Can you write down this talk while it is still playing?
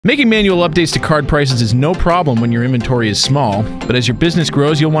Making manual updates to card prices is no problem when your inventory is small, but as your business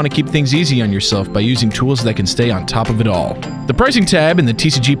grows, you'll want to keep things easy on yourself by using tools that can stay on top of it all. The pricing tab in the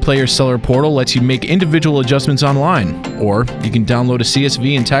TCG Player seller portal lets you make individual adjustments online, or you can download a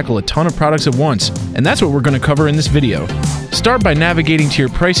CSV and tackle a ton of products at once, and that's what we're going to cover in this video. Start by navigating to your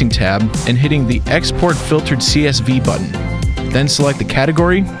pricing tab and hitting the Export Filtered CSV button. Then select the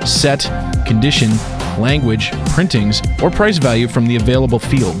category, set, condition, language, printings, or price value from the available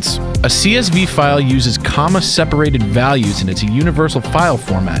fields. A CSV file uses comma-separated values and it's a universal file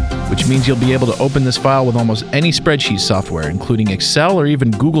format, which means you'll be able to open this file with almost any spreadsheet software, including Excel or even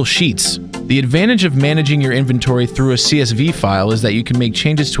Google Sheets. The advantage of managing your inventory through a CSV file is that you can make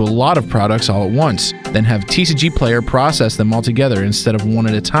changes to a lot of products all at once, then have TCG Player process them all together instead of one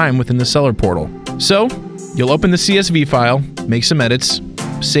at a time within the seller portal. So, you'll open the CSV file, make some edits,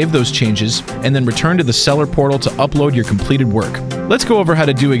 save those changes, and then return to the seller portal to upload your completed work. Let's go over how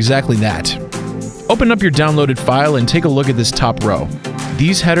to do exactly that. Open up your downloaded file and take a look at this top row.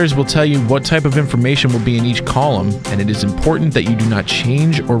 These headers will tell you what type of information will be in each column, and it is important that you do not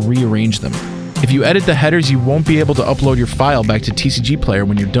change or rearrange them. If you edit the headers, you won't be able to upload your file back to TCG Player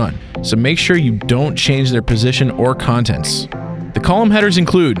when you're done, so make sure you don't change their position or contents. The column headers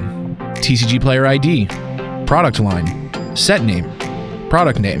include TCG Player ID, product line, set name,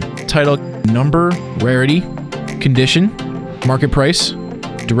 product name, title, number, rarity, condition, market price,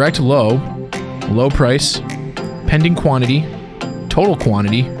 direct low, low price, pending quantity, total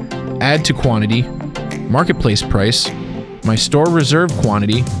quantity, add to quantity, marketplace price, my store reserve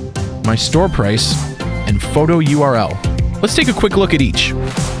quantity, my store price, and photo URL. Let's take a quick look at each.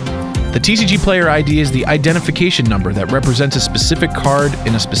 The TCG Player ID is the identification number that represents a specific card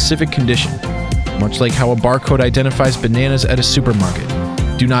in a specific condition, much like how a barcode identifies bananas at a supermarket.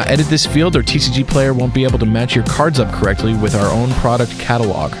 Do not edit this field or TCG Player won't be able to match your cards up correctly with our own product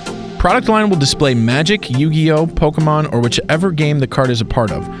catalog. Product line will display Magic, Yu-Gi-Oh, Pokemon, or whichever game the card is a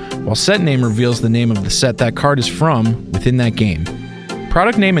part of, while set name reveals the name of the set that card is from within that game.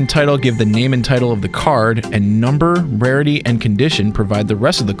 Product name and title give the name and title of the card, and number, rarity, and condition provide the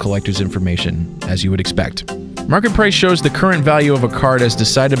rest of the collector's information, as you would expect. Market price shows the current value of a card as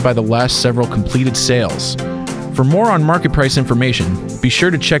decided by the last several completed sales. For more on market price information, be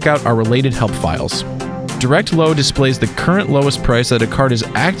sure to check out our related help files. Direct Low displays the current lowest price that a card is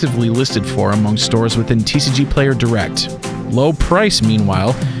actively listed for among stores within TCG Player Direct. Low Price,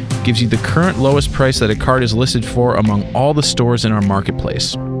 meanwhile, gives you the current lowest price that a card is listed for among all the stores in our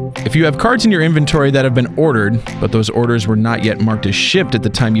marketplace. If you have cards in your inventory that have been ordered, but those orders were not yet marked as shipped at the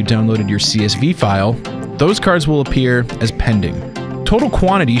time you downloaded your CSV file, those cards will appear as pending. Total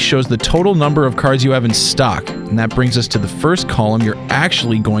quantity shows the total number of cards you have in stock, and that brings us to the first column you're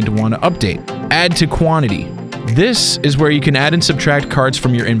actually going to want to update. Add to quantity. This is where you can add and subtract cards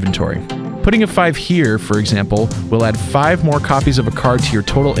from your inventory. Putting a 5 here, for example, will add 5 more copies of a card to your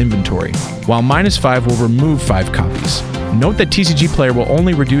total inventory, while -5 will remove 5 copies. Note that TCG Player will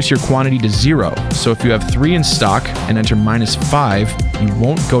only reduce your quantity to 0, so if you have 3 in stock and enter -5, you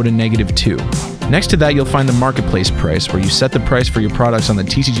won't go to -2. Next to that, you'll find the marketplace price, where you set the price for your products on the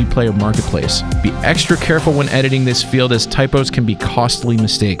TCG Player marketplace. Be extra careful when editing this field, as typos can be costly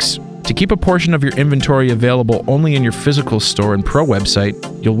mistakes. To keep a portion of your inventory available only in your physical store and Pro website,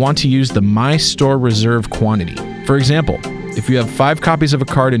 you'll want to use the My Store Reserve quantity. For example, if you have 5 copies of a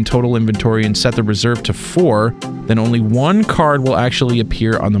card in total inventory and set the reserve to 4, then only 1 card will actually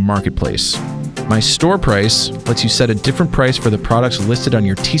appear on the marketplace. My Store Price lets you set a different price for the products listed on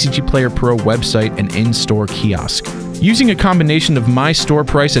your TCG Player Pro website and in-store kiosk. Using a combination of My Store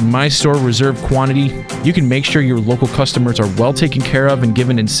Price and My Store Reserve quantity, you can make sure your local customers are well taken care of and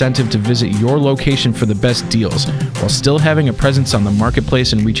given incentive to visit your location for the best deals, while still having a presence on the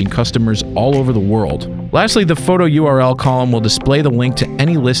marketplace and reaching customers all over the world. Lastly, the photo URL column will display the link to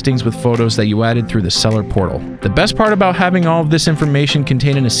any listings with photos that you added through the seller portal. The best part about having all of this information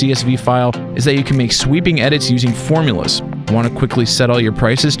contained in a CSV file is that you can make sweeping edits using formulas. Want to quickly set all your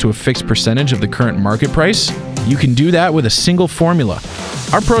prices to a fixed percentage of the current market price? You can do that with a single formula.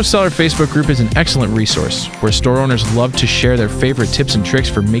 Our Pro Seller Facebook group is an excellent resource, where store owners love to share their favorite tips and tricks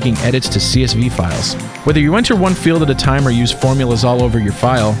for making edits to CSV files. Whether you enter one field at a time or use formulas all over your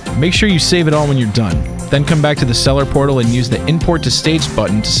file, make sure you save it all when you're done. Then come back to the seller portal and use the Import to Staged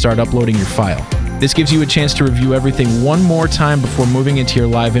button to start uploading your file. This gives you a chance to review everything one more time before moving into your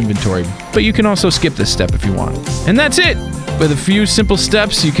live inventory, but you can also skip this step if you want. And that's it! With a few simple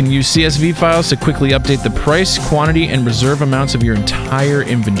steps, you can use CSV files to quickly update the price, quantity, and reserve amounts of your entire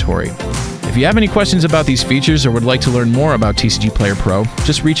inventory. If you have any questions about these features or would like to learn more about TCG Player Pro,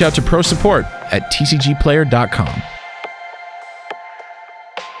 just reach out to Pro Support at tcgplayer.com.